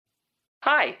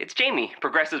Hi, it's Jamie,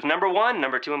 Progressive's number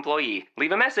 2 employee.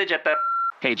 Leave a message at the...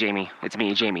 Hey, Jamie, it's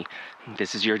me, Jamie.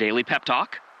 This is your daily pep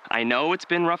talk. I know it's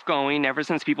been rough going ever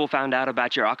since people found out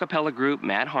about your a cappella group,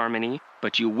 Mad Harmony,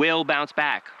 but you will bounce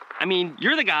back. I mean,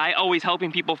 you're the guy always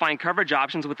helping people find coverage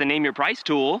options with the Name Your Price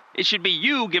tool. It should be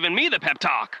you giving me the pep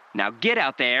talk. Now get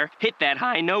out there, hit that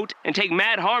high note, and take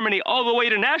Mad Harmony all the way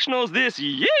to nationals this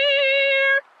year!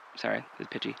 Sorry, it's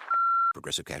pitchy.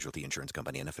 Progressive Casualty Insurance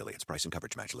Company and Affiliates. Price and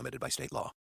coverage match limited by state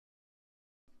law.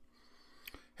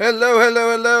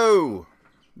 Hello.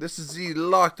 This is the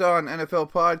Locked On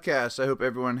NFL podcast. I hope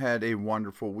everyone had a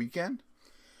wonderful weekend.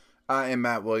 I am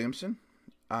Matt Williamson.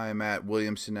 I am at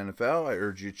Williamson NFL. I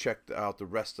urge you to check out the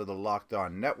rest of the Locked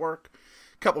On network.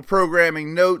 Couple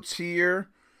programming notes here.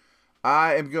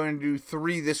 I am going to do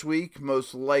 3 this week,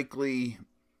 most likely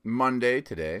Monday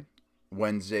today,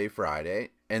 Wednesday,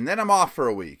 Friday, and then I'm off for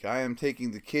a week. I am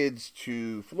taking the kids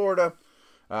to Florida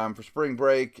for spring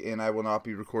break, and I will not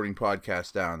be recording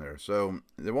podcasts down there. So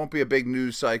there won't be a big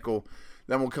news cycle.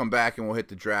 Then we'll come back and we'll hit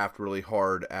the draft really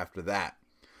hard after that.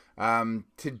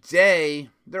 Today,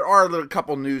 there are a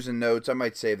couple news and notes. I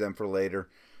might save them for later.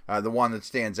 The one that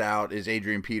stands out is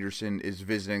Adrian Peterson is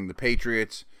visiting the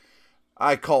Patriots.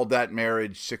 I called that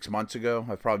marriage 6 months ago.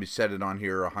 I've probably said it on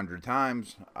here 100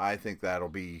 times. I think that'll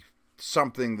be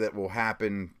something that will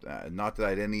happen. Not that I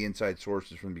had any inside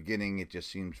sources from the beginning. It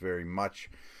just seems very much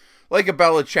like a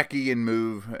Belichickian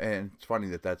move. And it's funny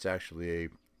that that's actually a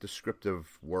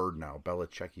descriptive word now,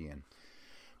 Belichickian.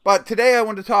 But today I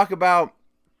want to talk about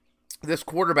this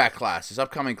quarterback class, this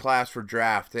upcoming class for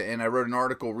draft. And I wrote an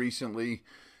article recently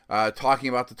talking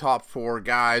about the top 4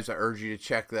 guys. I urge you to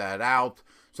check that out.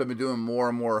 So I've been doing more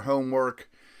and more homework.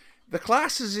 The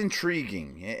class is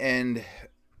intriguing, and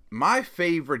my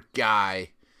favorite guy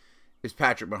is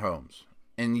Patrick Mahomes.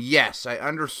 And yes, I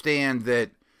understand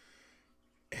that,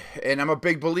 and I'm a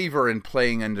big believer in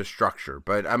playing under structure,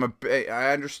 but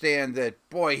I understand that,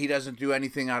 boy, he doesn't do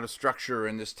anything out of structure,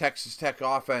 and this Texas Tech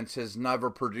offense has never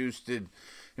produced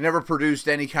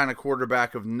any kind of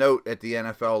quarterback of note at the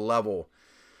NFL level.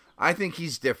 I think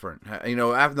he's different. You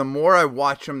know, the more I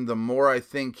watch him, the more I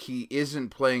think he isn't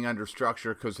playing under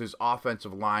structure because his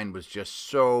offensive line was just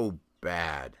so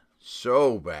bad,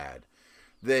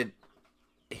 that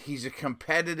he's a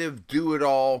competitive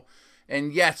do-it-all.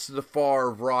 And yes, the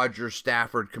Favre, Rodgers,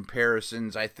 Stafford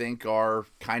comparisons, I think, are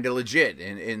kind of legit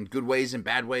in good ways and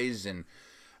bad ways, and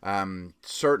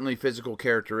certainly physical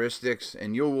characteristics.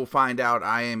 And you will find out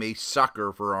I am a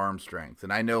sucker for arm strength.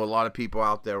 And I know a lot of people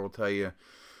out there will tell you,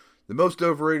 the most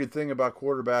overrated thing about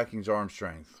quarterbacking is arm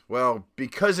strength. Well,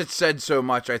 because it's said so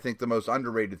much, I think the most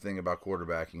underrated thing about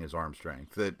quarterbacking is arm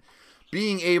strength. That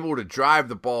being able to drive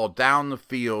the ball down the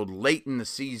field late in the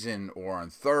season or on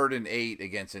 3rd and 8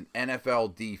 against an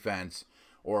NFL defense,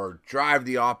 or drive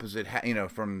the opposite,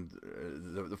 from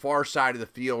the far side of the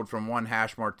field from one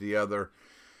hash mark to the other,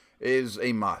 is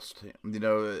a must.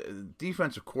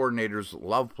 Defensive coordinators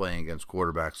love playing against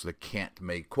quarterbacks that can't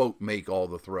make all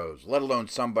the throws, let alone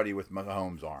somebody with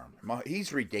Mahomes' arm.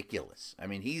 He's ridiculous. I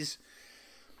mean,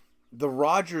 the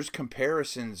Rodgers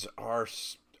comparisons are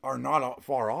not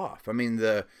far off. I mean,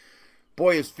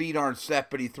 his feet aren't set,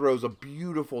 but he throws a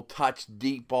beautiful touch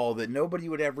deep ball that nobody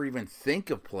would ever even think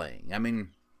of playing. I mean,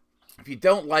 if you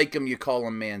don't like him, you call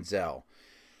him Manziel.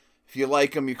 If you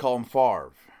like him, you call him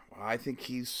Favre. I think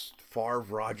he's Favre,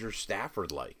 Rodgers,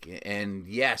 Stafford-like. And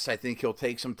yes, I think he'll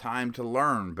take some time to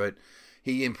learn, but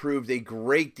he improved a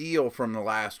great deal from the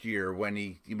last year when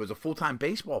he was a full-time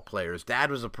baseball player. His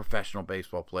dad was a professional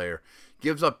baseball player.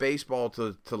 Gives up baseball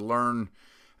to learn,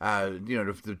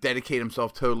 to dedicate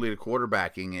himself totally to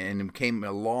quarterbacking, and came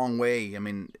a long way. I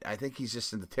mean, I think he's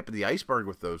just in the tip of the iceberg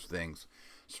with those things.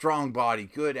 Strong body,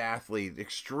 good athlete,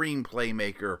 extreme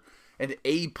playmaker, an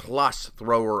A-plus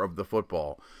thrower of the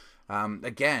football.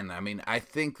 Again, I mean, I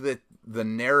think that the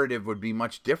narrative would be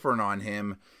much different on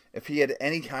him if he had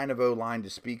any kind of O-line to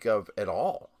speak of at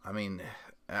all. I mean,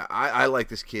 I like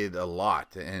this kid a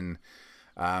lot, and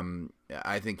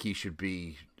I think he should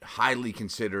be highly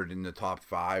considered in the top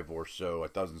 5 or so.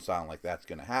 It doesn't sound like that's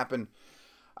going to happen.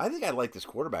 I think I like this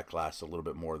quarterback class a little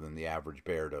bit more than the average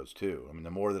bear does, too. I mean,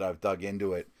 the more that I've dug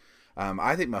into it,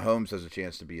 I think Mahomes has a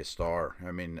chance to be a star.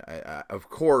 I mean, of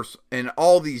course, and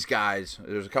all these guys,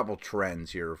 there's a couple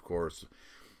trends here, of course.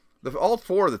 All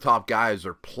 4 of the top guys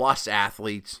are plus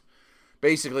athletes,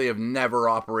 basically have never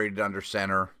operated under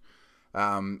center.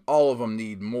 All of them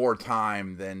need more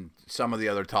time than some of the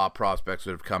other top prospects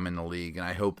that have come in the league, and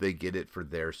I hope they get it for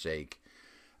their sake.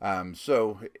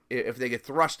 So if they get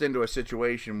thrust into a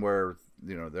situation where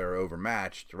they're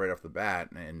overmatched right off the bat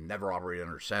and never operate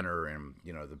under center, and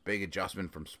the big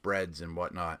adjustment from spreads and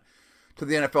whatnot to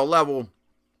the NFL level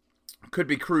could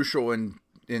be crucial in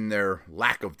their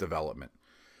lack of development.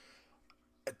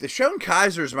 Deshaun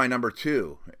Kaiser is my number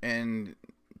 2, and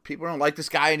people don't like this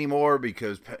guy anymore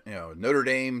because Notre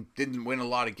Dame didn't win a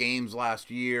lot of games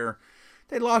last year.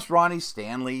 They lost Ronnie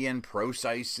Stanley and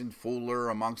Procise and Fuller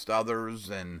amongst others,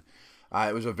 and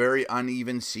it was a very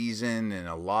uneven season and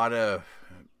a lot of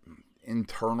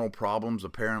internal problems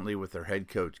apparently with their head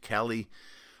coach Kelly.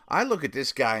 I look at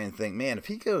this guy and think, man, if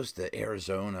he goes to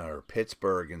Arizona or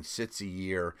Pittsburgh and sits a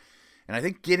year, and I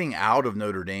think getting out of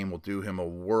Notre Dame will do him a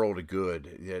world of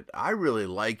good. I really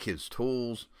like his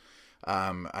tools.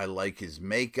 I like his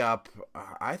makeup.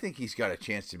 I think he's got a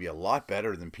chance to be a lot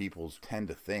better than people tend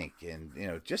to think.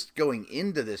 And, just going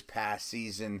into this past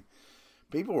season,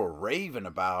 people were raving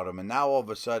about him, and now all of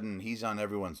a sudden he's on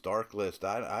everyone's dark list.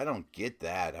 I don't get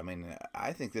that. I mean,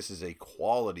 I think this is a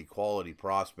quality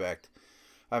prospect.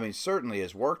 I mean, certainly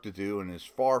has work to do and is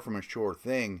far from a sure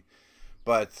thing,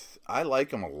 but I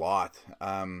like him a lot,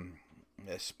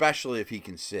 especially if he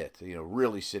can sit,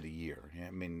 really sit a year.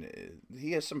 I mean,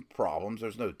 he has some problems,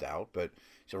 there's no doubt, but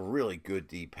he's a really good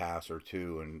deep passer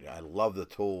too, and I love the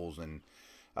tools, and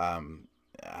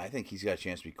I think he's got a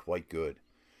chance to be quite good.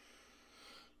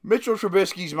 Mitchell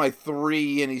Trubisky's my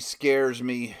 3, and he scares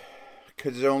me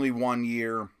because it's only 1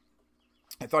 year.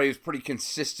 I thought he was pretty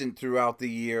consistent throughout the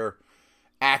year.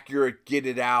 Accurate, get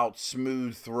it out,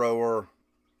 smooth thrower,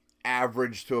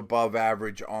 average to above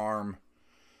average arm.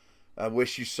 I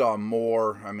wish you saw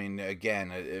more. I mean,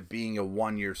 again, being a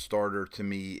 1-year starter to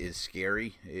me is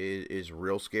scary. It is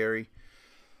real scary.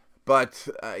 But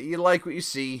you like what you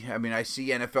see. I mean, I see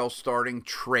NFL starting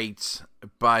traits,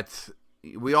 but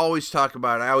we always talk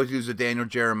about, I always use the Daniel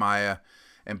Jeremiah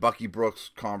and Bucky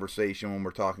Brooks conversation when we're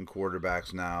talking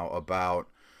quarterbacks now about,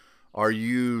 are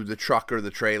you the truck or the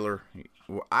trailer?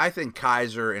 I think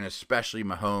Kaiser and especially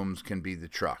Mahomes can be the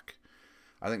truck.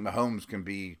 I think Mahomes can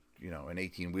be, an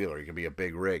 18-wheeler. He can be a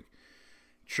big rig.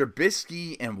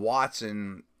 Trubisky and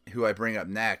Watson, who I bring up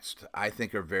next, I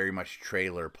think are very much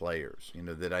trailer players.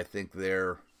 That I think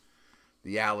they're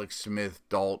the Alex Smith,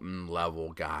 Dalton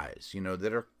level guys,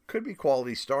 that could be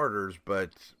quality starters,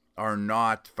 but are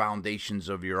not foundations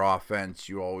of your offense.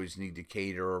 You always need to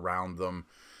cater around them.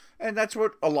 And that's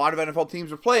what a lot of NFL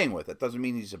teams are playing with. It doesn't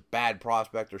mean he's a bad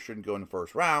prospect or shouldn't go in the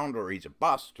first round or he's a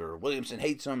bust or Williamson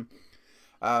hates him.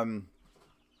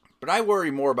 But I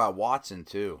worry more about Watson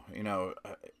too.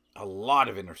 A lot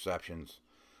of interceptions,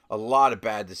 a lot of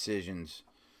bad decisions.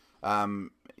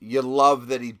 You love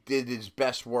that he did his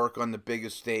best work on the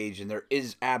biggest stage, and there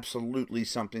is absolutely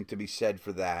something to be said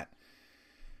for that.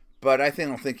 But I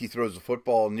don't think he throws the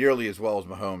football nearly as well as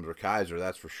Mahomes or Kaiser,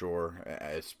 that's for sure,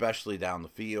 especially down the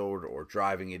field or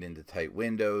driving it into tight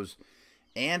windows.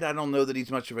 And I don't know that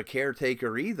he's much of a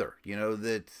caretaker either.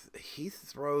 That he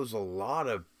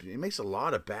makes a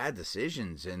lot of bad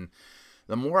decisions. And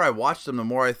the more I watched him, the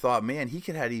more I thought, man, he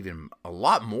could have even a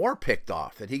lot more picked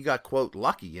off. That he got, quote,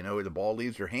 lucky, the ball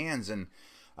leaves your hands and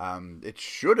it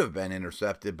should have been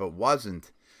intercepted but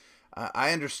wasn't.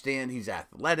 I understand he's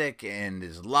athletic and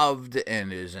is loved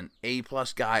and is an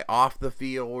A-plus guy off the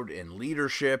field and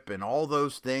leadership and all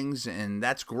those things, and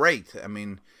that's great. I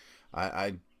mean,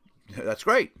 that's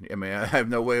great. I mean, I have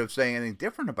no way of saying anything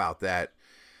different about that.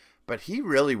 But he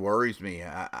really worries me.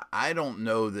 I don't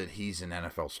know that he's an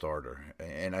NFL starter,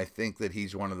 and I think that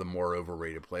he's one of the more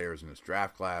overrated players in this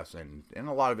draft class, and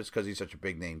a lot of it's because he's such a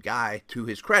big-name guy, to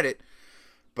his credit.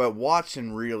 But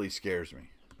Watson really scares me.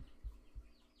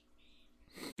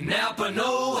 Napa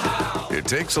know-how. It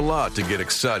takes a lot to get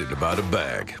excited about a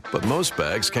bag, but most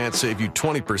bags can't save you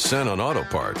 20% on auto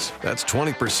parts. That's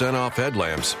 20% off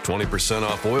headlamps, 20%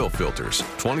 off oil filters,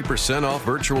 20% off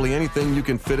virtually anything you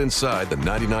can fit inside the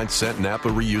 99-cent Napa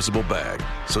reusable bag.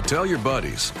 So tell your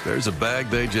buddies, there's a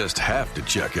bag they just have to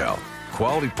check out.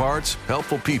 Quality parts,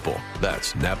 helpful people.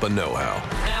 That's Napa know-how.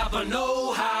 Napa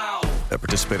know-how. At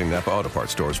participating Napa Auto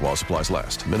Parts stores while supplies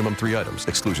last. Minimum 3 items.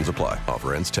 Exclusions apply.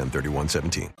 Offer ends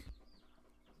 10/31/17.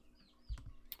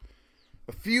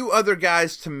 A few other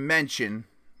guys to mention.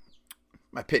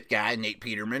 My Pitt guy, Nate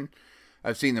Peterman.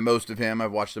 I've seen the most of him.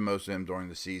 I've watched the most of him during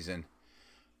the season.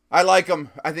 I like him.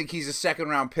 I think he's a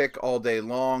second-round pick all day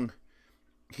long.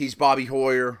 He's Bobby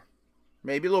Hoyer.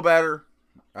 Maybe a little better.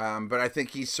 But I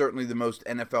think he's certainly the most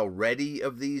NFL-ready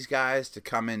of these guys to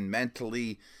come in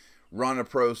mentally, run a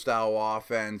pro-style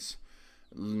offense.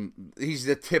 He's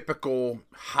the typical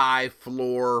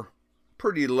high-floor,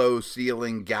 pretty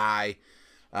low-ceiling guy.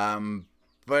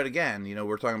 But again,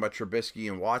 we're talking about Trubisky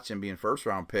and Watson being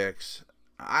first-round picks.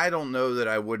 I don't know that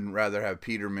I wouldn't rather have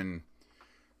Peterman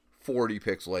 40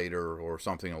 picks later or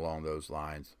something along those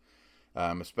lines,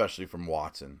 especially from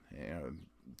Watson.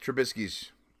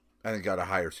 Trubisky's, I think, got a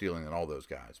higher ceiling than all those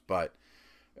guys, but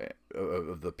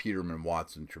of the Peterman,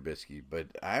 Watson, Trubisky. But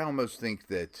I almost think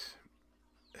that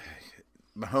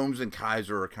Mahomes and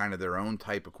Kaiser are kind of their own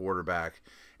type of quarterback,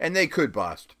 and they could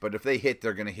bust, but if they hit,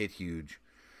 they're going to hit huge.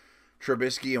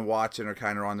 Trubisky and Watson are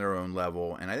kind of on their own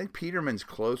level, and I think Peterman's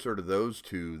closer to those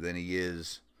two than he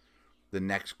is the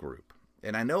next group.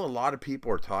 And I know a lot of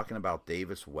people are talking about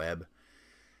Davis Webb,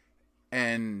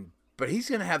 but he's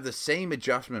going to have the same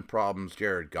adjustment problems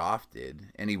Jared Goff did,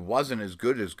 and he wasn't as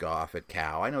good as Goff at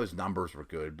Cal. I know his numbers were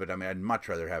good, but I mean, I'd much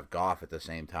rather have Goff at the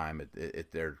same time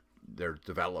at their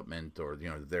development or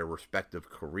their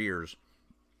respective careers.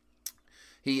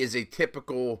 He is a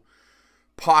typical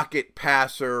pocket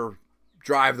passer,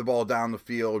 drive the ball down the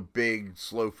field, big,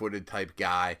 slow-footed type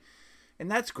guy,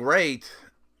 and that's great.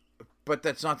 But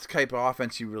that's not the type of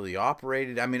offense he really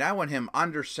operated. I mean, I want him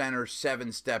under center,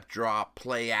 7-step drop,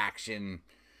 play action,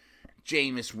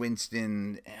 Jameis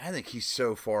Winston. I think he's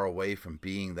so far away from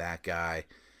being that guy.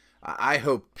 I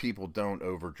hope people don't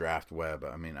overdraft Webb.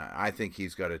 I mean, I think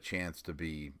he's got a chance to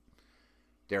be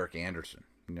Derek Anderson.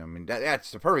 I mean, that's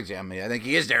the perfect example. I mean, I think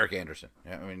he is Derek Anderson.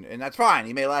 I mean, and that's fine.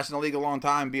 He may last in the league a long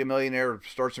time, be a millionaire,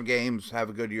 start some games, have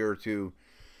a good year or two.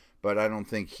 But I don't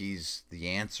think he's the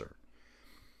answer.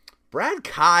 Brad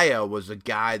Kaya was a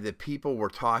guy that people were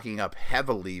talking up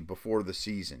heavily before the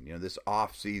season. This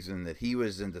off season, that he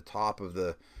was in the top of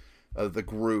the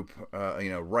group.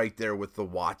 Right there with the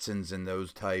Watsons and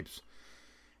those types.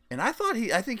 And I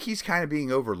think he's kind of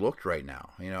being overlooked right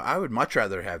now. I would much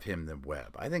rather have him than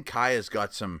Webb. I think Kaya's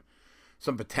got some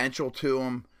potential to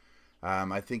him.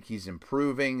 I think he's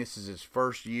improving. This is his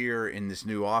first year in this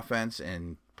new offense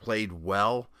and played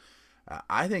well.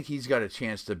 I think he's got a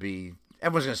chance to be.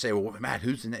 Everyone's going to say, well, Matt,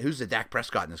 who's the Dak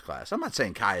Prescott in this class? I'm not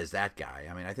saying Kai is that guy.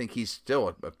 I mean, I think he's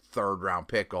still a third-round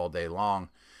pick all day long.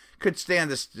 Could stand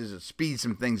to speed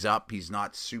some things up. He's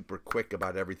not super quick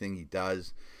about everything he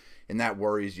does, and that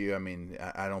worries you. I mean,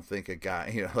 I don't think a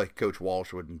guy, like Coach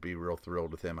Walsh wouldn't be real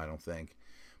thrilled with him, I don't think.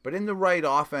 But in the right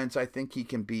offense, I think he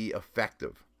can be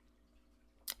effective.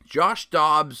 Josh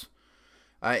Dobbs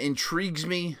intrigues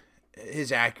me.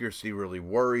 His accuracy really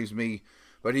worries me.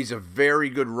 But he's a very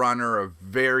good runner, a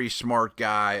very smart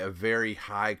guy, a very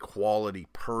high-quality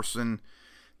person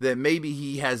that maybe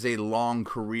he has a long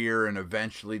career and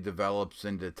eventually develops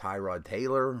into Tyrod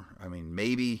Taylor. I mean,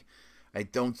 maybe. I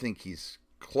don't think he's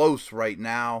close right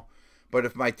now. But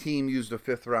if my team used a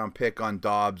 5th-round pick on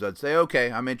Dobbs, I'd say,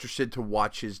 okay, I'm interested to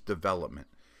watch his development.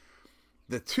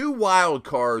 The two wild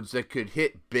cards that could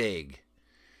hit big,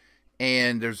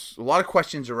 and there's a lot of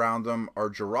questions around them, are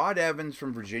Gerard Evans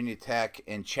from Virginia Tech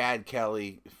and Chad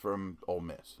Kelly from Ole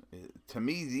Miss. To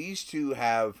me, these two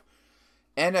have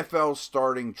NFL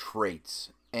starting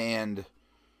traits, and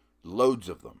loads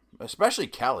of them, especially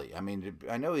Kelly. I mean,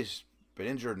 I know he's been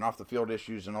injured and off the field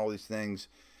issues and all these things,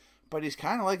 but he's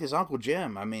kind of like his Uncle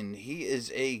Jim. I mean, he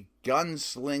is a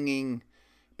gunslinging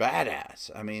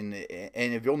badass. I mean,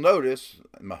 and if you'll notice,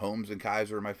 Mahomes and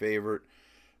Kaiser are my favorite.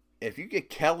 If you get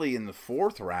Kelly in the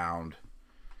 4th round,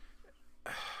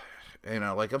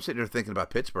 like I'm sitting there thinking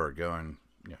about Pittsburgh going,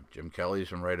 Jim Kelly's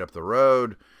from right up the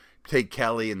road. Take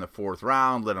Kelly in the 4th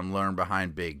round, let him learn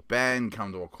behind Big Ben,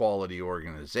 come to a quality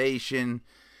organization,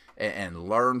 and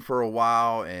learn for a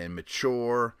while and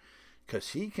mature, because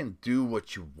he can do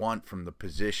what you want from the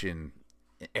position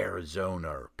in Arizona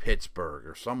or Pittsburgh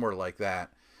or somewhere like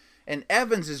that. And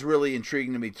Evans is really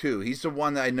intriguing to me, too. He's the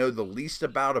one that I know the least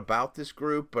about this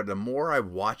group, but the more I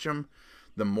watch him,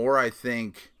 the more I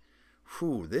think,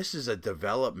 this is a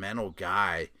developmental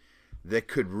guy that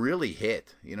could really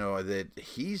hit, that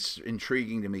he's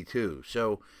intriguing to me, too.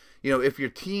 So, if your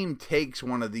team takes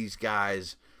one of these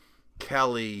guys,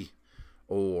 Kelly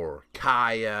or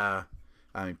Kaya,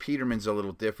 I mean, Peterman's a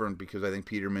little different because I think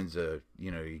Peterman's a,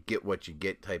 you get what you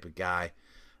get type of guy.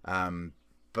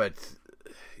 But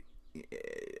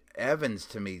Evans,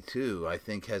 to me, too, I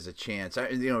think has a chance.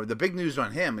 The big news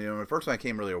on him, the first time I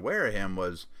came really aware of him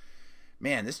was,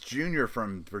 man, this junior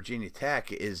from Virginia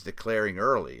Tech is declaring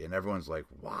early. And everyone's like,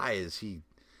 why is he,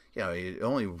 he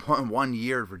only one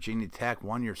year at Virginia Tech,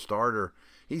 1-year starter.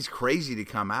 He's crazy to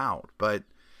come out. But,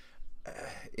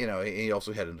 he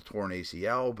also had a torn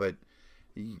ACL, but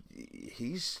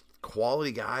he's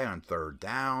quality guy on 3rd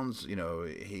downs.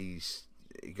 He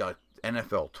got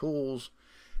NFL tools.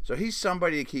 So he's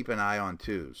somebody to keep an eye on,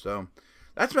 too. So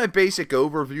that's my basic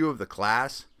overview of the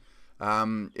class.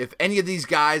 If any of these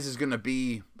guys is going to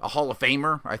be a Hall of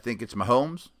Famer, I think it's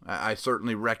Mahomes. I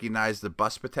certainly recognize the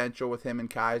bust potential with him and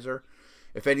Kaiser.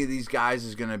 If any of these guys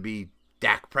is going to be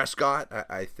Dak Prescott,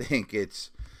 I think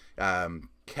it's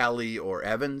Kelly or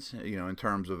Evans, in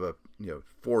terms of a 4th,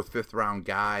 5th round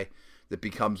guy that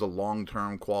becomes a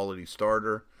long-term quality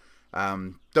starter.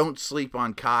 Don't sleep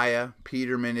on Kaya.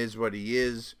 Peterman is what he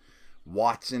is.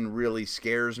 Watson really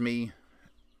scares me.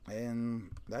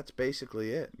 And that's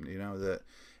basically it.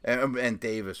 And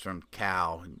Davis from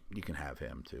Cal, you can have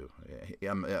him too.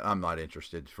 I'm not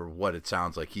interested for what it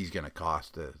sounds like he's going to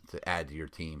cost to add to your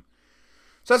team.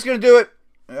 So that's going to do it.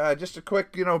 Just a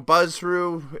quick, buzz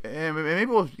through. And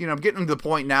maybe we'll, I'm getting to the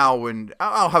point now when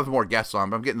I'll have more guests on,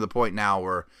 but I'm getting to the point now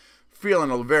where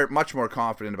feeling very much more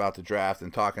confident about the draft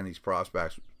and talking these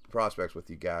prospects with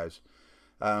you guys.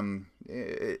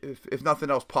 If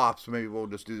nothing else pops, maybe we'll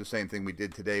just do the same thing we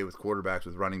did today with quarterbacks,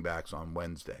 with running backs on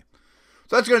Wednesday.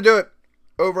 So that's going to do it.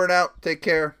 Over and out. Take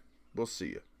care. We'll see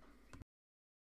you.